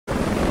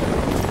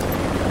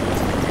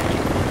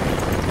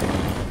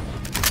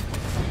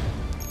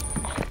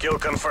Kill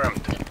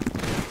confirmed.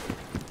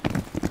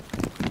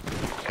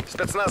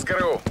 Spetsnaz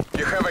GRU,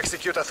 you have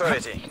execute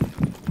authority.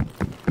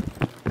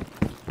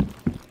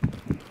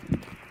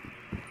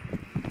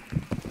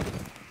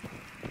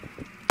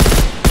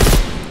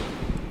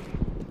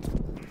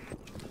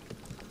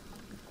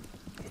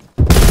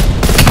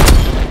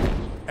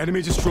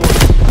 Enemy destroyed.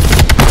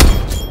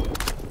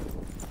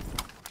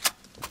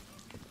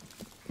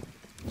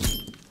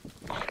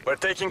 We're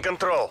taking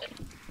control.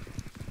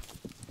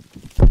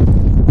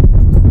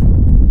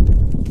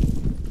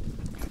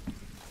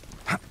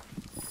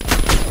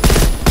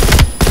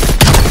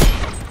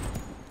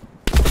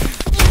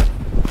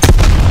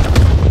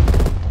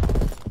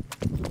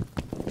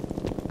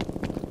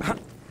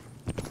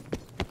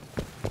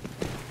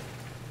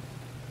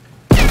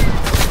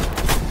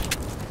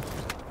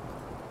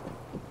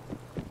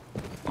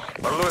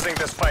 We're losing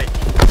this fight.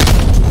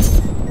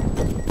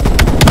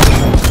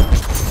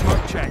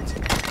 Smoke checked.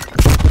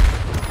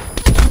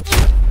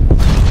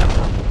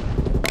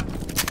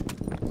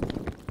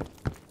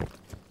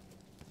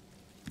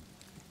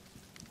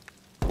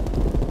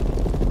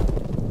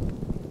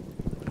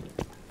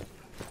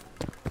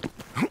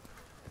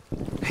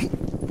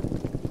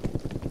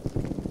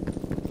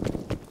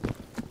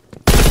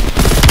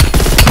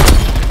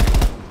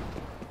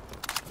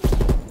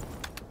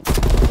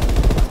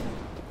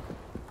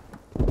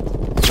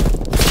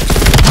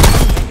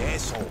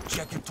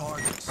 Check your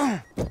targets.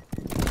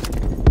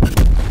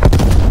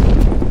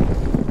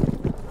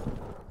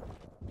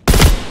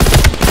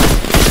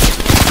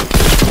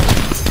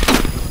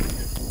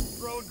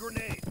 Throwing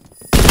grenade.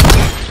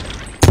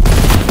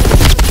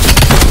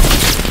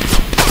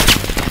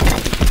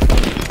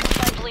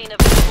 Plane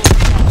available.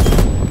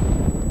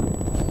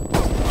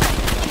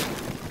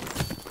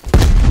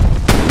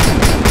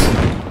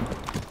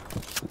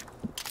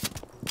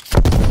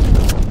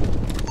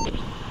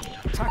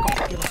 Tackle.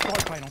 Get a spy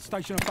plane on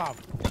station above.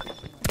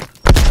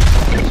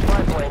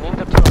 Spy plane in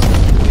the tunnel.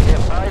 We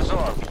have eyes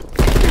on.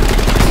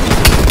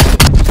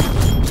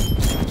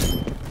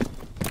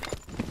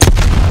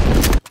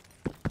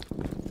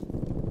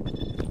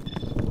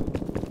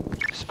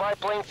 Spy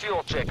plane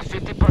fuel check,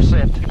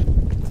 50%.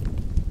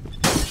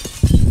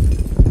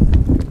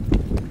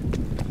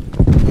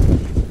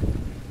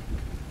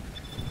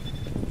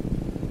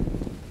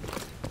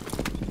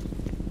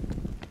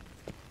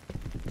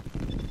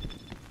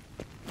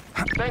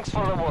 Thanks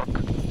for the work.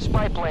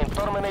 Spy plane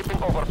terminating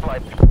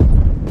overflight.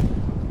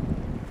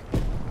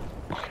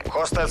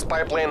 Hostile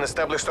spy plane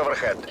established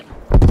overhead.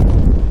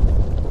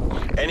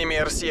 Enemy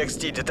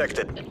RCXD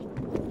detected.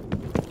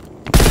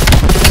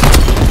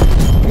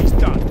 He's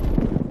done.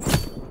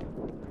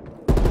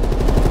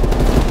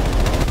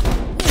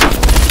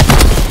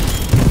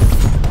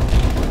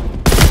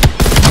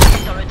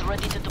 Turret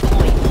ready to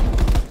deploy.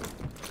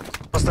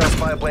 Hostile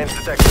spy planes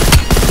detected.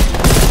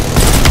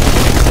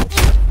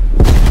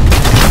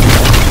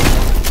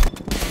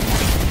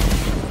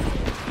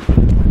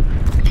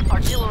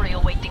 Artillery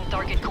awaiting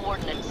target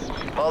coordinates.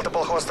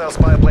 Multiple hostile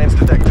spy planes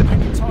detected.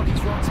 Targets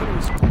for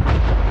artillery squad.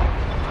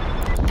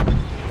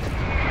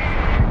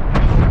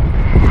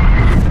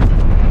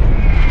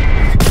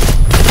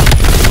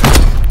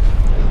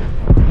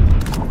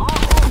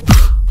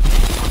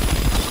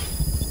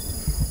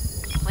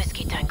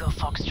 Whiskey Tango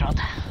Foxtrot.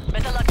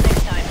 Better luck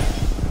next time.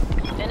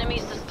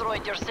 Enemies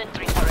destroyed your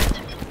sentry turret.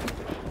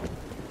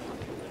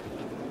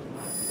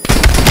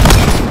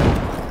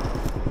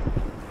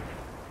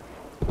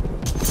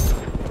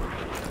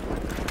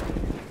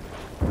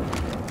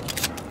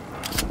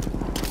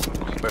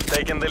 We've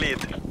taken the lead.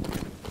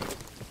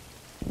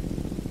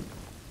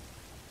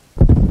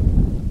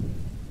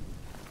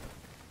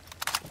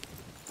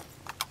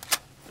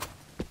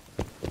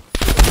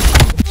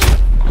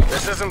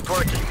 This isn't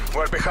working.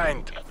 We're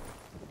behind.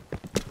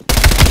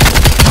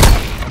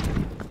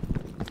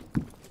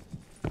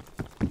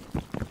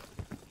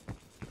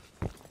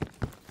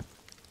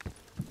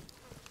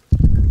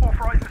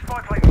 Authorize the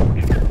spy plane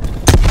launch.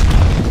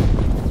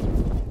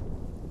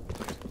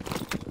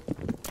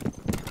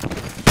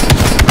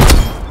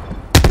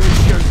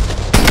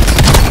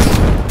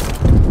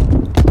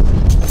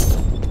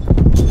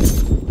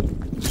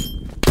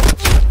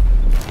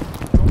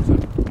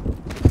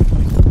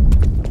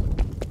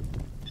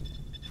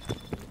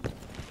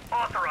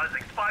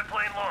 Authorizing spy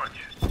plane launch.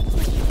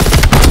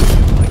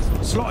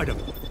 Slide him.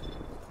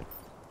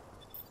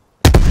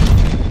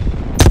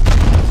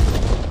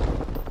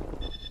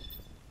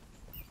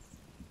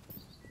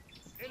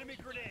 Enemy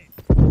grenade.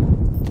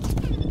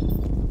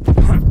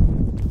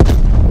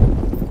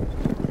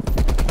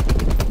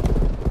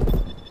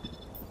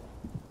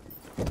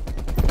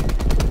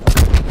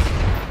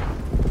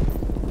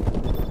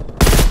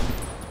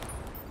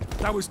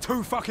 That was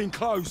too fucking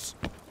close.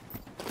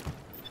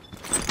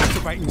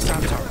 Activating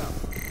SAM turret.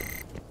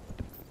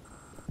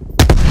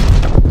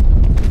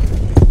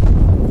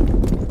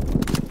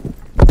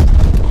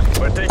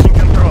 We're taking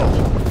control.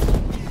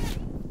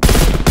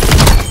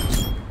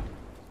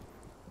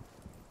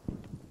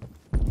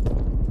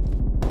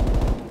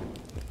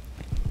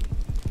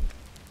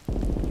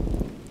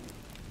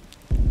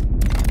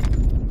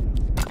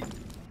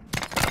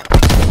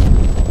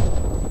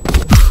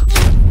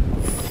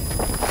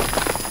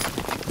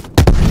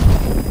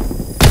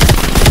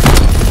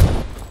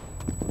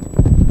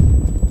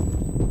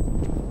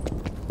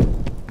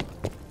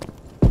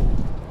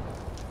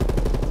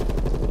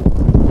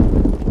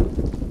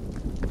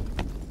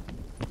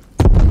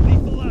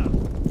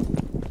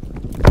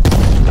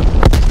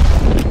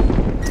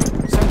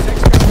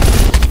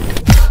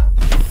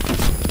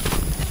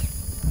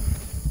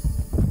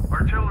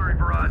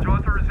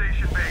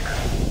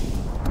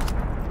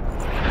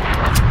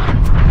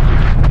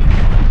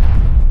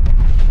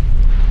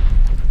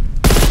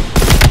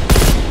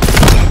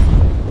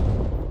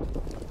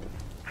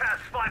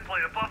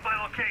 above my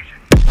location.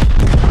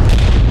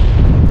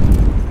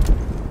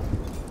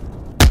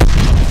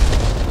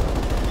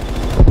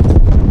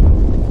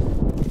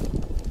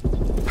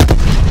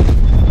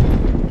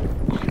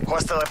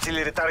 Hostile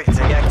artillery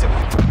targeting active.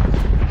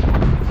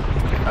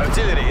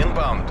 Artillery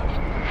inbound.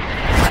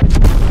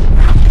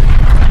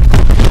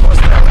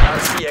 Hostile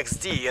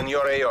RCXD in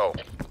your AO.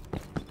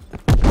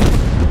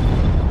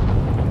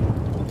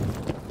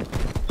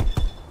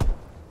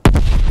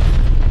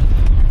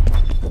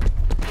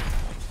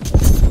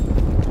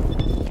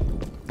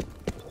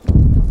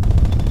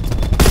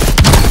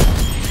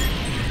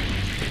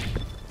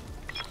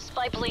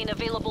 Spy plane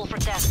available for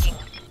tasking.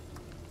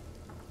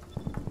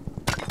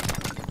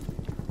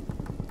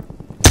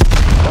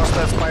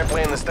 Hostile spy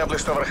plane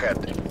established overhead.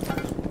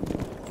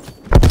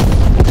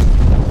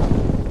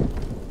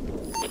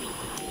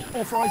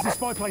 Authorizing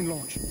spy plane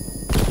launch.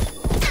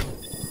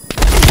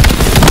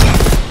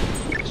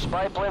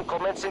 Spy plane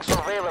commencing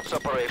surveillance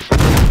operation.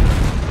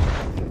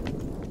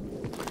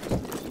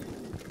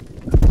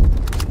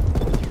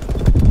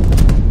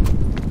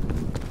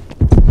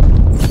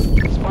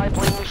 Spy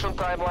plane mission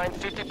timeline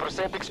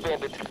 50%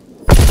 expanded.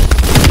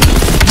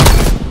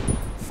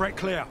 Threat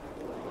clear.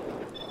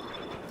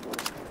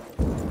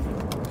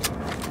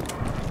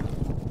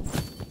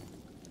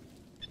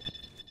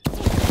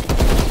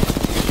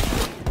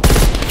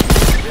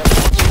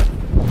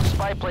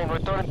 Spy plane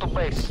returning to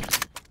base.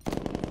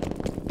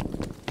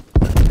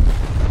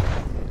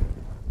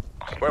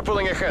 We're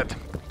pulling ahead.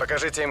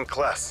 Покажите им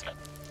класс.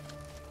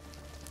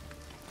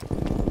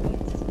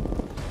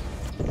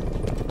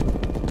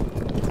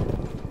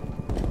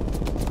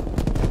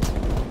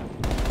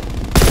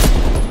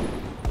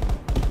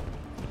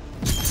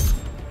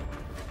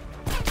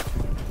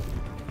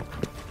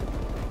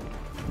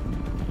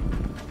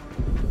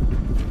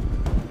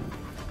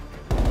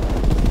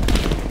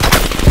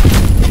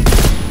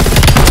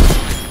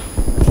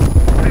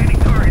 Remaining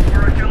targets for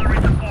artillery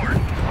support.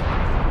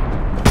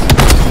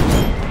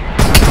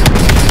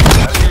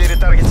 Artillery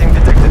targeting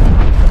detected.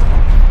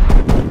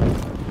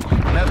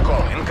 Net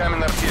call.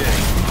 Incoming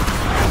artillery.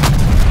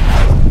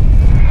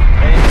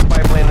 Enemy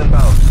spy plane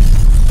inbound.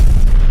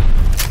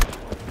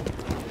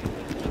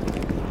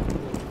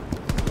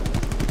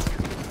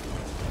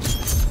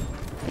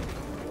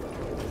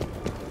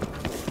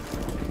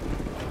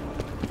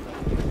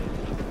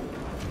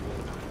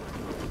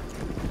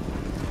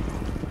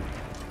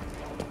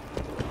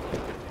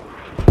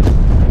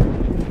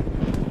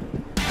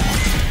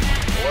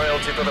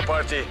 Loyalty to the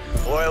party,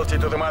 loyalty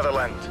to the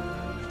motherland.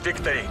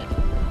 Victory.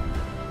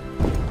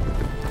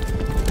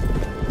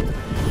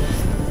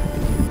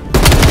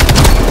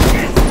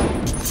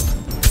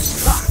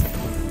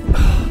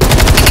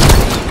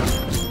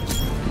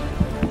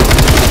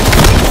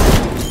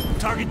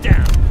 Target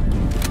down.